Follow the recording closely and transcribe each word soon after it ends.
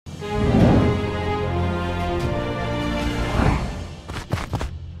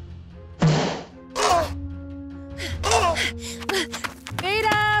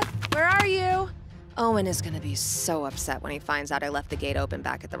Owen is gonna be so upset when he finds out I left the gate open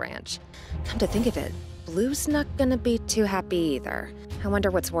back at the ranch. Come to think of it, Blue's not gonna be too happy either. I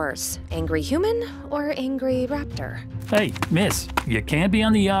wonder what's worse, angry human or angry raptor? Hey, miss, you can't be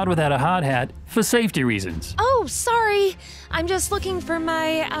on the yacht without a hard hat for safety reasons. Oh, sorry. I'm just looking for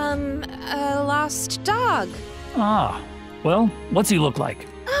my, lost dog. Ah, well, what's he look like?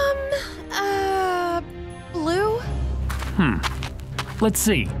 Blue? Let's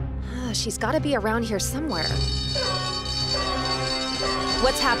see. She's gotta be around here somewhere.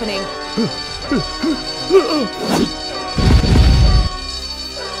 What's happening?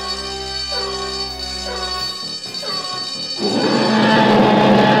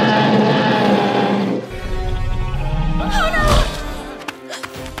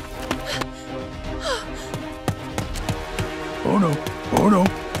 Oh no, oh no,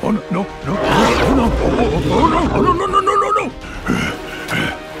 oh no, no, no, oh no, oh no, oh no, no, no, no, no, no.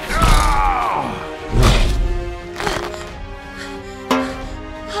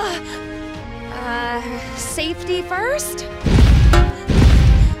 Safety first?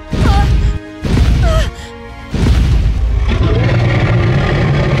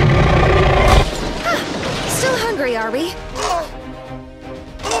 Still hungry, are we?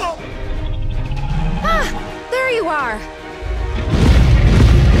 There you are.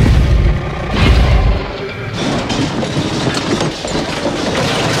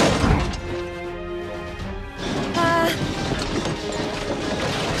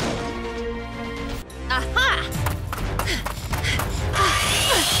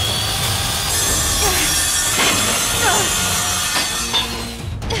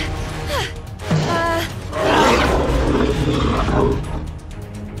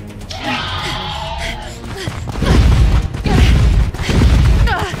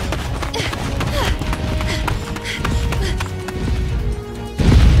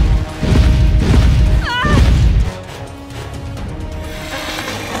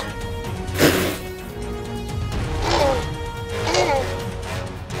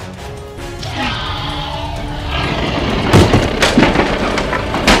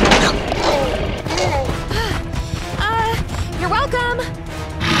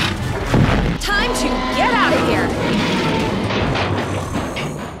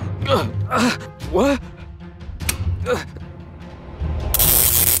 What?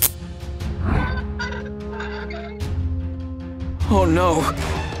 Oh no.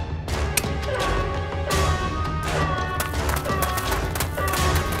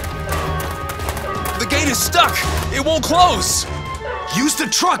 The gate is stuck! It won't close! Use the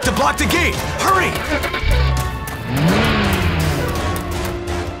truck to block the gate! Hurry!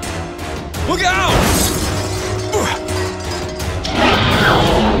 Look out!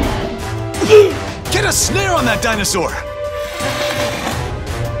 Get a snare on that dinosaur!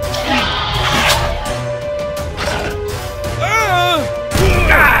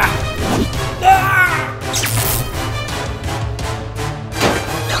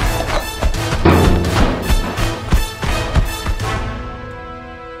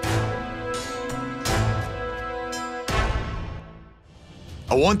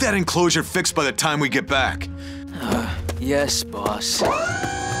 I want that enclosure fixed by the time we get back. Yes, boss.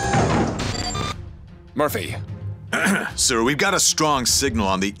 Murphy. Sir, we've got a strong signal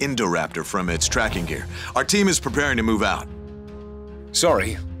on the Indoraptor from its tracking gear. Our team is preparing to move out.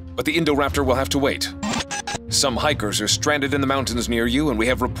 Sorry, but the Indoraptor will have to wait. Some hikers are stranded in the mountains near you, and we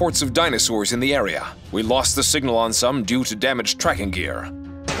have reports of dinosaurs in the area. We lost the signal on some due to damaged tracking gear.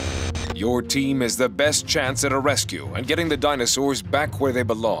 Your team is the best chance at a rescue and getting the dinosaurs back where they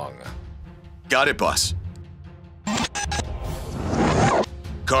belong. Got it, boss.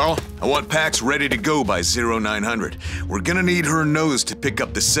 Carl, I want Pax ready to go by 0900. We're gonna need her nose to pick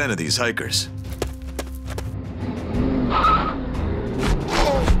up the scent of these hikers.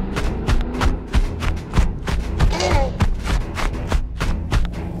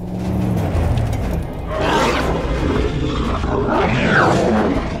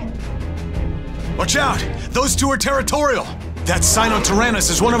 Watch out! Those two are territorial! That Sinotyrannus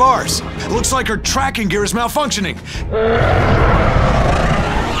is one of ours! Looks like her tracking gear is malfunctioning!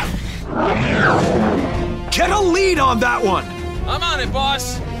 Get a lead on that one! I'm on it,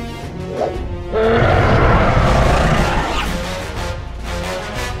 boss!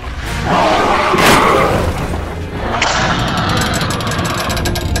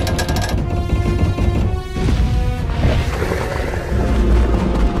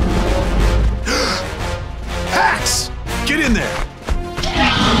 Pax! Get in there!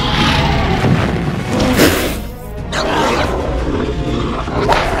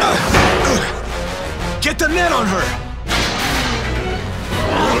 Get the net on her!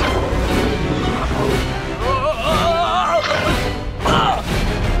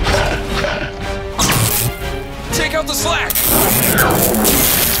 the slack!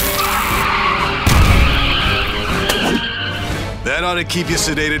 That ought to keep you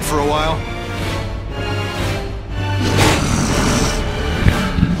sedated for a while.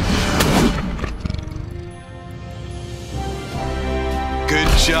 Good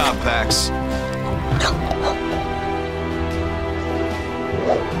job, Pax.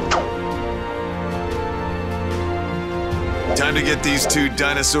 Time to get these two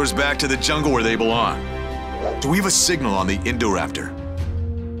dinosaurs back to the jungle where they belong. Do we have a signal on the Indoraptor?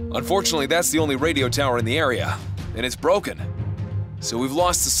 Unfortunately, that's the only radio tower in the area, and it's broken. So we've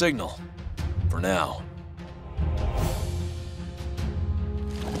lost the signal. For now.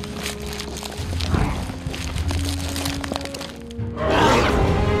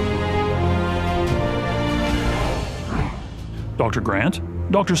 Dr. Grant,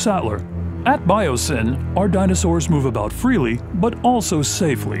 Dr. Sattler. At Biosyn, our dinosaurs move about freely, but also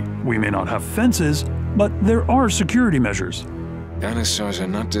safely. We may not have fences, but there are security measures. Dinosaurs are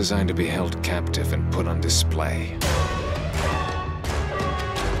not designed to be held captive and put on display.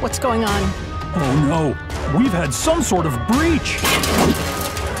 What's going on? Oh no, we've had some sort of breach!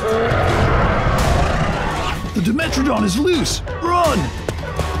 The Dimetrodon is loose! Run!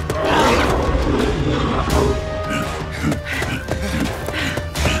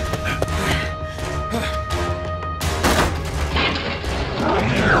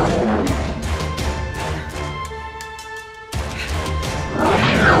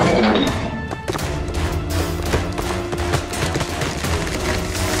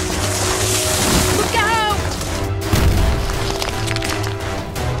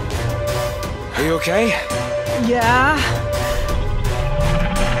 Are you okay? Yeah?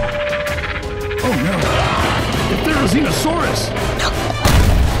 Oh no! If they're a Xenosaurus!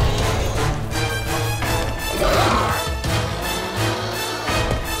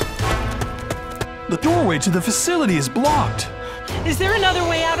 The doorway to the facility is blocked! Is there another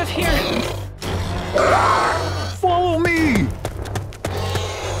way out of here? Follow me!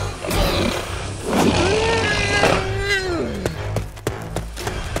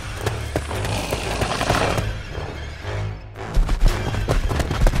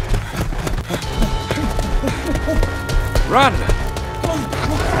 Run!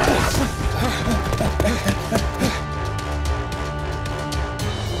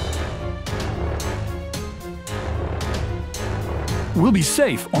 We'll be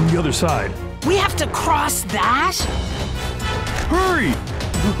safe on the other side. We have to cross that? Hurry!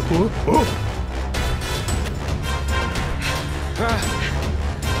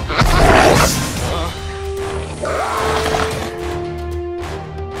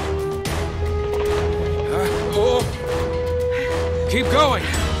 Keep going!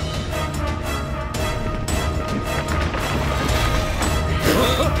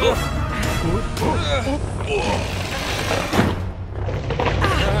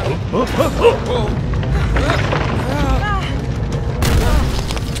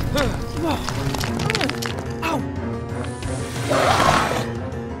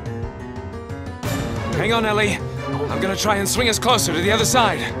 Hang on, Ellie. I'm gonna try and swing us closer to the other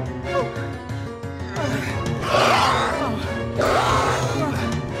side.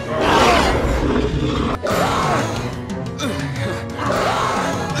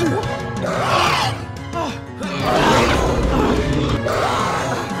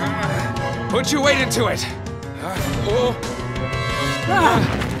 Put your weight into it.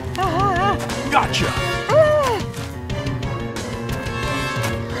 Gotcha!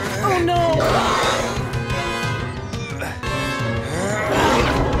 Oh no!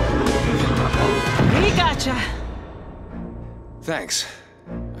 We gotcha! Thanks.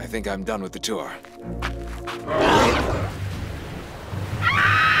 I think I'm done with the tour.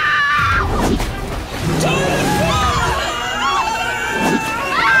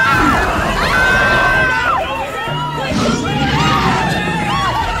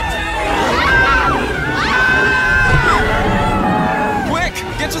 Quick!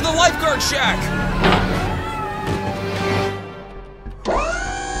 Get to the lifeguard shack!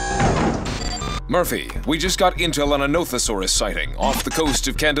 Murphy, we just got intel on a Nothosaurus sighting off the coast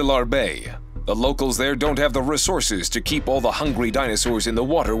of Candelar Bay. The locals there don't have the resources to keep all the hungry dinosaurs in the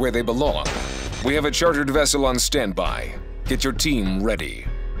water where they belong. We have a chartered vessel on standby. Get your team ready.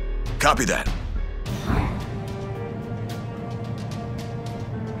 Copy that.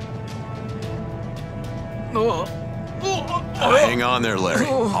 Hang on there, Larry.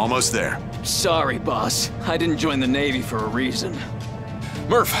 Almost there. Sorry, boss. I didn't join the Navy for a reason.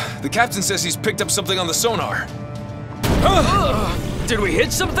 Murph, the captain says he's picked up something on the sonar. Did we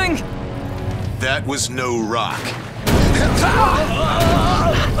hit something? That was no rock.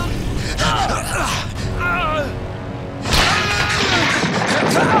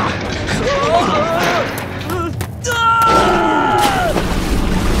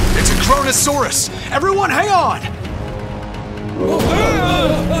 Everyone, hang on!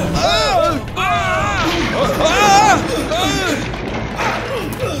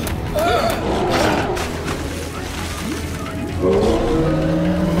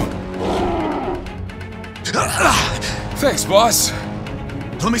 Thanks, boss.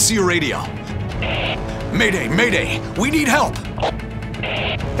 Let me see your radio. Mayday, mayday! We need help!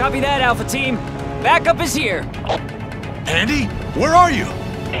 Copy that, Alpha Team. Backup is here. Andy, where are you?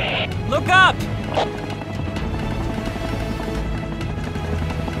 Look up!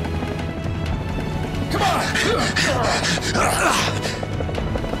 Come on!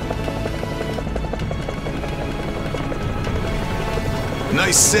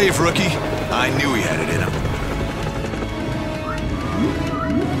 Nice save, rookie. I knew he had it in him.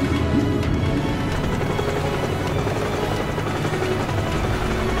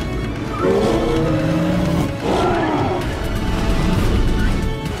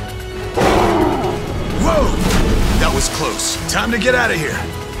 Close. Time to get out of here.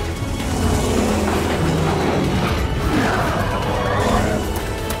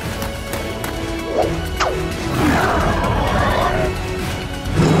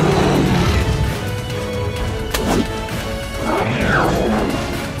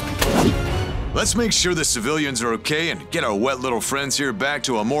 Let's make sure the civilians are okay and get our wet little friends here back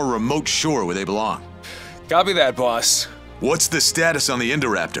to a more remote shore where they belong. Copy that, boss. What's the status on the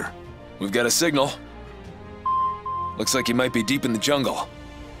Indoraptor? We've got a signal. Looks like he might be deep in the jungle.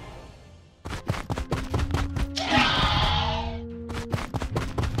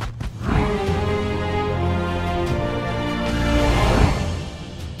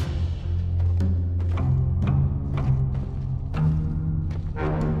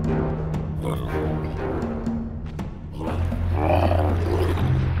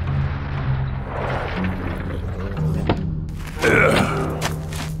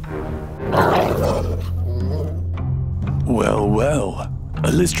 Well, a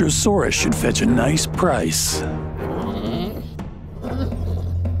Lystrosaurus should fetch a nice price.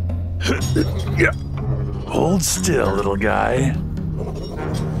 Hold still, little guy.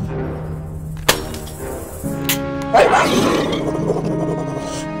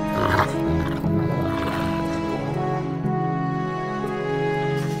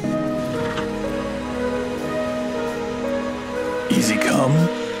 Easy come,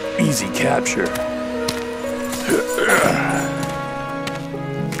 easy capture.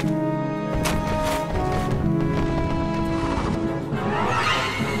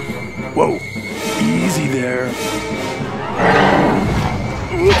 Whoa, easy there.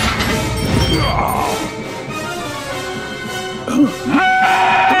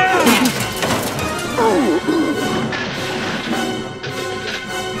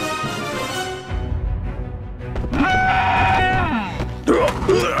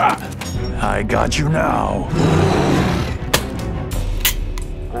 I got you now.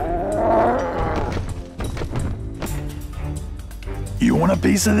 You want a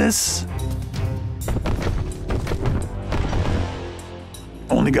piece of this?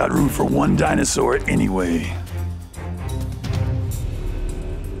 Only got room for one dinosaur anyway.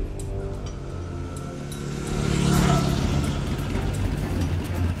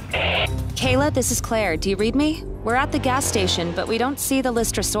 Kayla, this is Claire. Do you read me? We're at the gas station, but we don't see the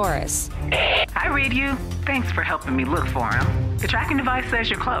Lystrosaurus. I read you. Thanks for helping me look for him. The tracking device says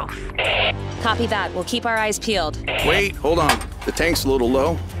you're close. Copy that. We'll keep our eyes peeled. Wait, hold on. The tank's a little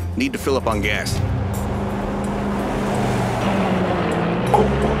low. Need to fill up on gas.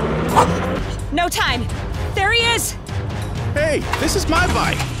 No time! There he is! Hey, this is my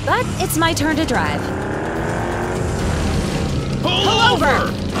bike. But it's my turn to drive. Pull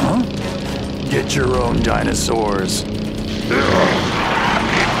over! Huh? Get your own dinosaurs.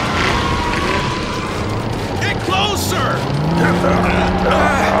 Get closer!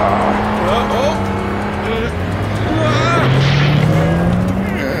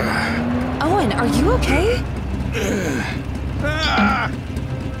 Owen, are you okay?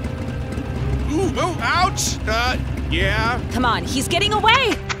 Ooh, oh, ouch! Yeah. Come on, he's getting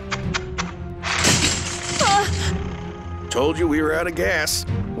away! Told you we were out of gas.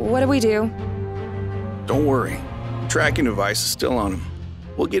 What do we do? Don't worry. The tracking device is still on him.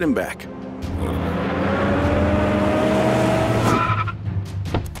 We'll get him back.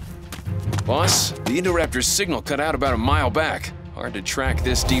 Boss, the Indoraptor's signal cut out about a mile back. Hard to track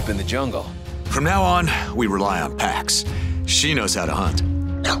this deep in the jungle. From now on, we rely on Pax. She knows how to hunt.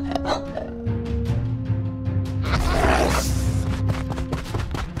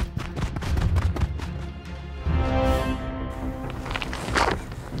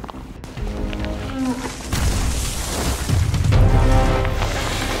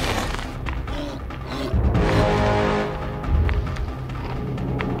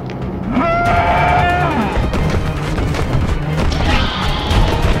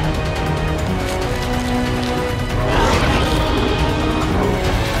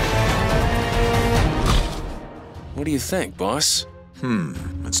 think, boss?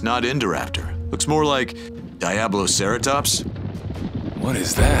 It's not Indoraptor. Looks more like Diabloceratops. What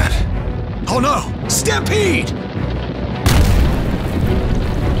is that? Oh no! Stampede!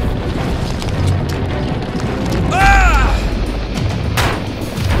 Ah!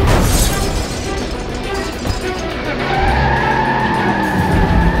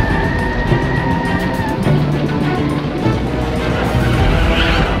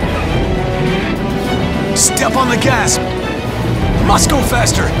 Step on the gas! Must go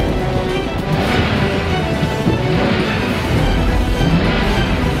faster!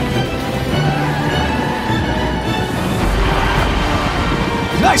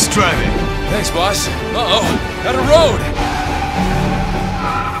 Nice driving! Thanks, boss. Uh-oh, got a road!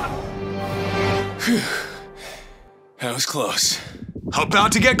 Phew. That was close.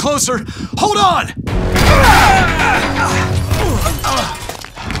 About to get closer! Hold on!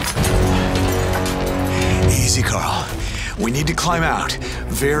 Easy, Carl. We need to climb out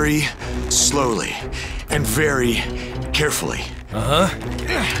very slowly and very carefully.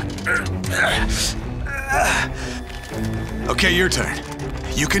 Okay, your turn.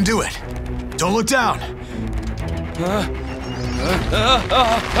 You can do it. Don't look down.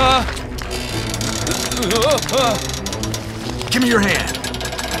 Give me your hand.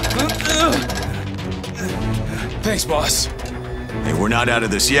 Thanks, boss. Hey, we're not out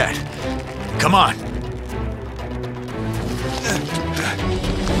of this yet. Come on.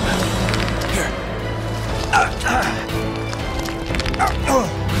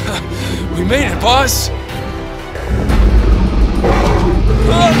 We made it, boss!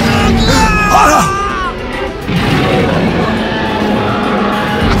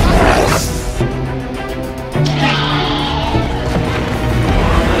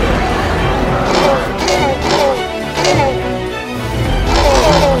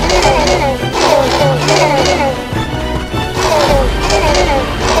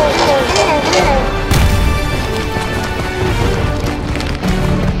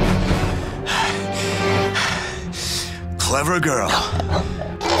 Clever girl.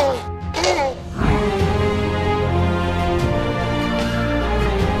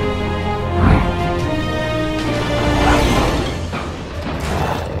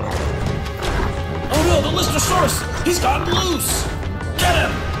 Oh no, the Listosaurus! He's gotten loose! Get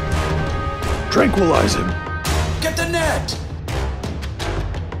him! Tranquilize him. Get the net!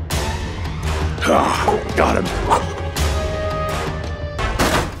 Got him.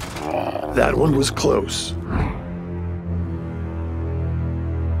 That one was close.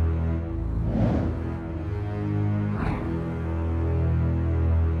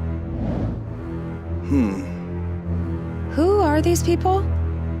 Who are these people?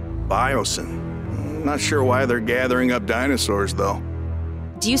 Biosyn. Not sure why they're gathering up dinosaurs, though.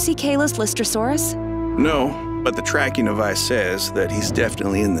 Do you see Kayla's Lystrosaurus? No, but the tracking device says that he's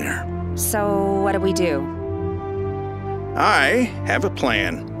definitely in there. So, what do we do? I have a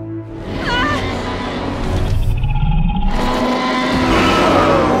plan.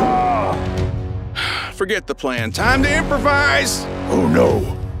 Forget the plan. Time to improvise! Oh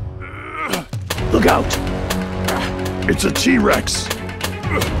no. Look out! It's a T-Rex!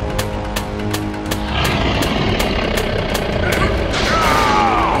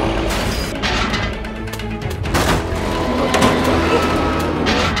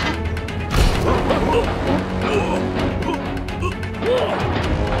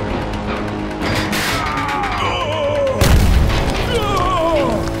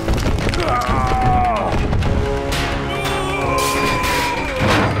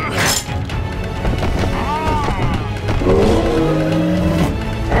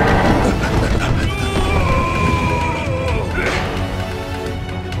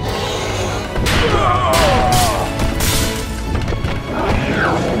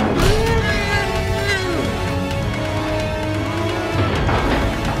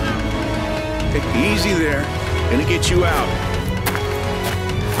 Easy there. Gonna get you out.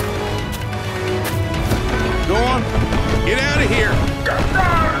 Go on. Get out of here.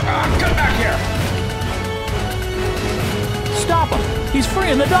 Come back here! Stop him! He's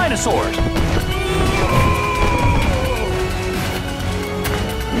freeing the dinosaurs!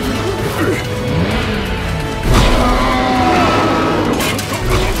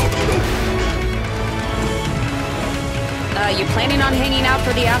 You planning on hanging out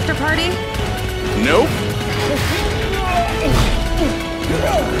for the after party? Nope.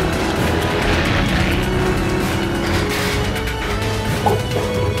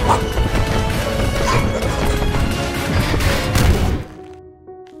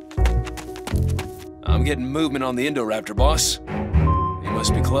 I'm getting movement on the Indoraptor, boss. He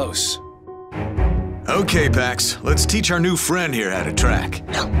must be close. Okay, Pax, let's teach our new friend here how to track.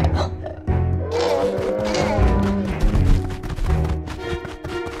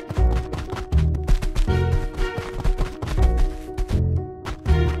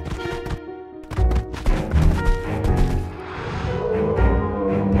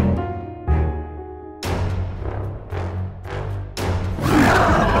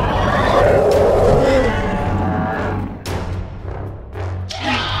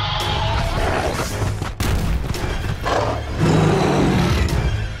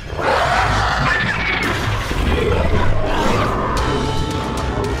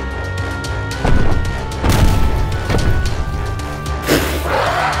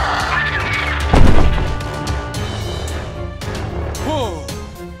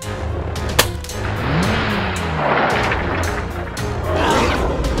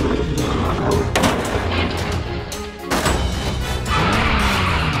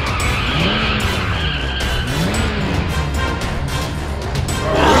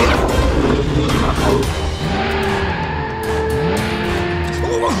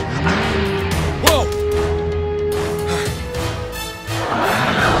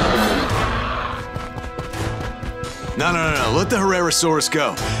 No, let the Herrerasaurus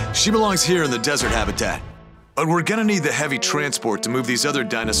go. She belongs here in the desert habitat. But we're gonna need the heavy transport to move these other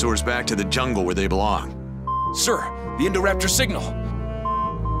dinosaurs back to the jungle where they belong. Sir, the Indoraptor signal.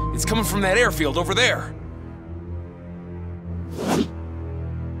 It's coming from that airfield over there.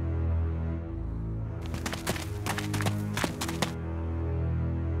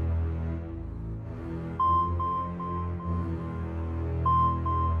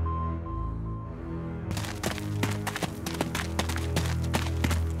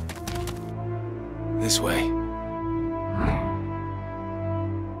 This way.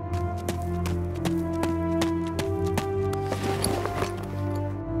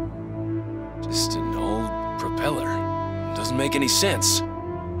 Just an old propeller. Doesn't make any sense.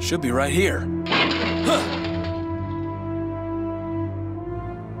 Should be right here. Huh.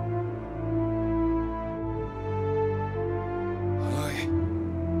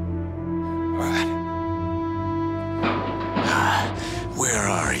 Where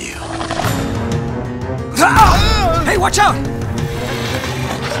are you? Hey, watch out!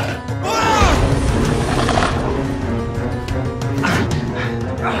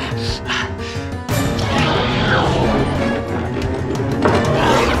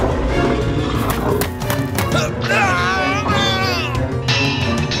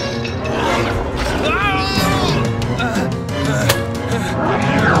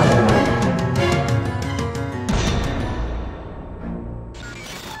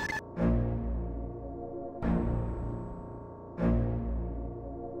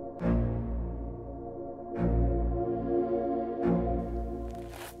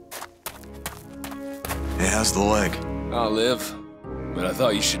 Hey, how's the leg? I'll live. But I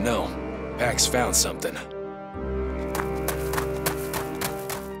thought you should know. Pax found something.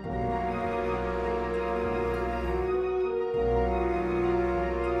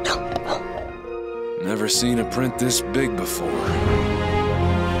 Never seen a print this big before.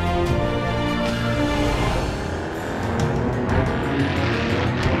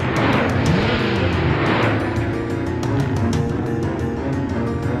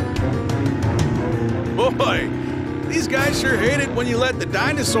 Boy, these guys sure hate it when you let the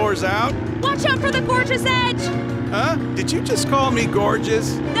dinosaurs out. Watch out for the gorge's edge! Huh? Did you just call me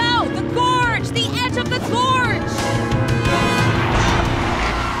gorgeous? No, the gorge! The edge of the gorge!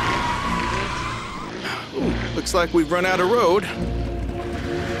 Ooh, looks like we've run out of road.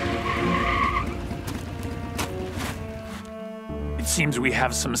 It seems we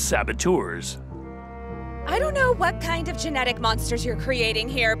have some saboteurs. I don't know what kind of genetic monsters you're creating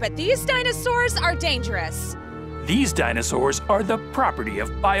here, but these dinosaurs are dangerous. These dinosaurs are the property of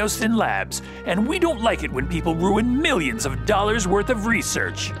Biosyn Labs, and we don't like it when people ruin millions of dollars worth of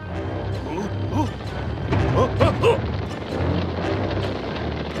research.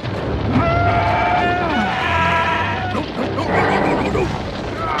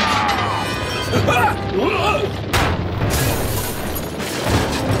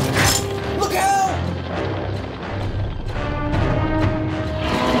 Look out!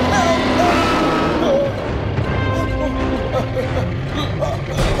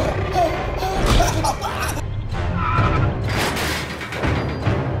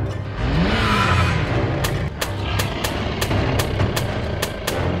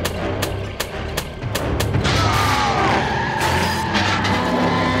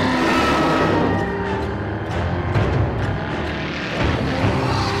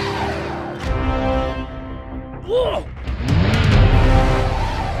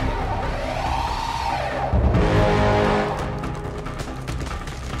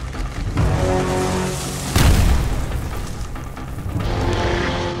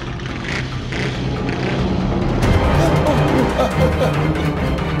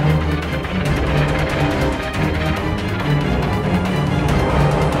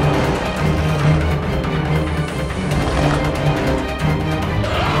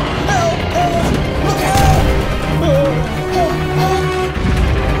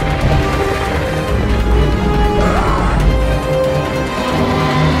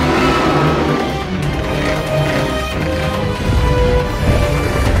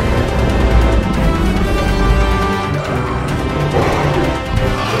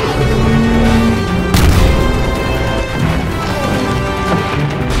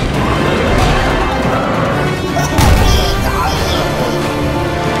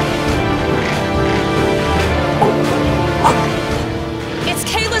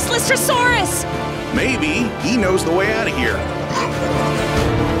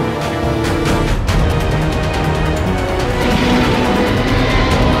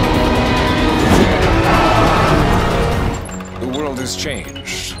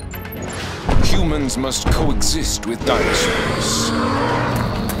 humans must coexist with dinosaurs.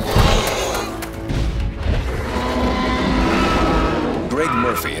 Greg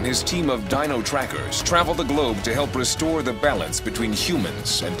Murphy and his team of Dino Trackers travel the globe to help restore the balance between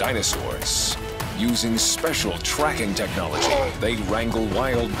humans and dinosaurs. Using special tracking technology, they wrangle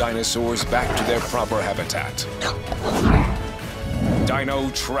wild dinosaurs back to their proper habitat. Dino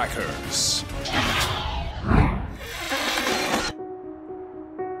Trackers.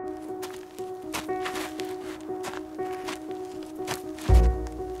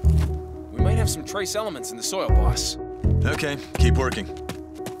 We might have some trace elements in the soil, boss. Okay, keep working.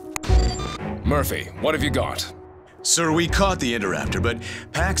 Murphy, what have you got? Sir, we caught the Indoraptor, but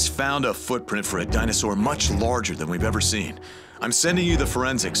Pax found a footprint for a dinosaur much larger than we've ever seen. I'm sending you the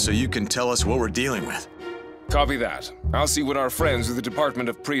forensics so you can tell us what we're dealing with. Copy that. I'll see what our friends with the Department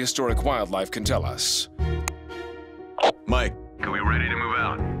of Prehistoric Wildlife can tell us. Mike, are we ready to move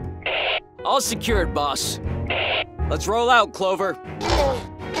out? All secured, boss. Let's roll out, Clover.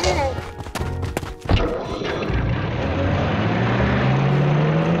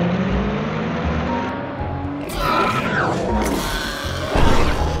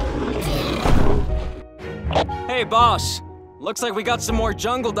 Hey, boss. Looks like we got some more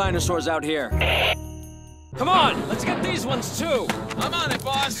jungle dinosaurs out here. Come on, let's get these ones too. I'm on it,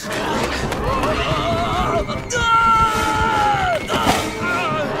 boss.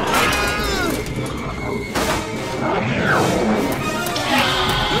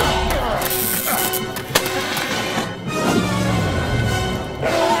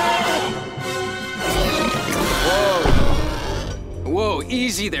 Whoa,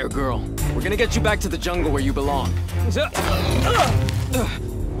 easy there, girl. We're gonna get you back to the jungle where you belong.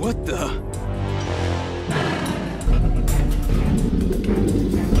 What the?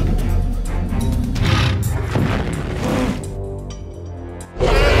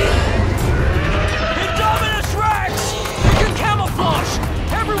 Indominus Rex! You can camouflage!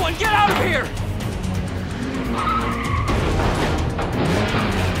 Everyone, get out of here!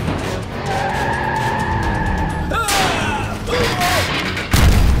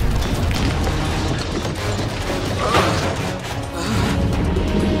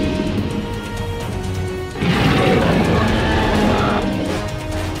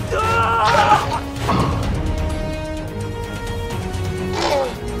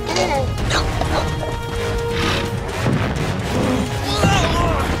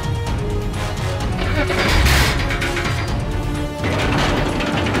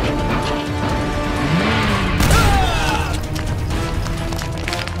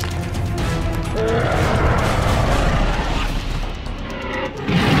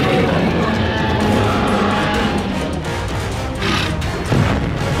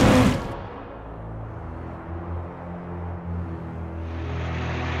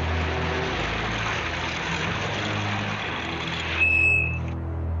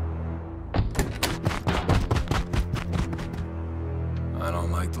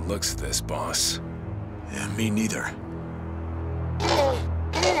 Looks at this, boss. Yeah, me neither.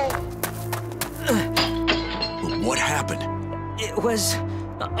 What happened? It was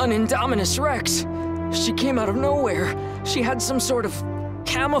an Indominus Rex. She came out of nowhere. She had some sort of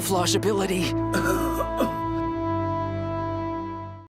camouflage ability.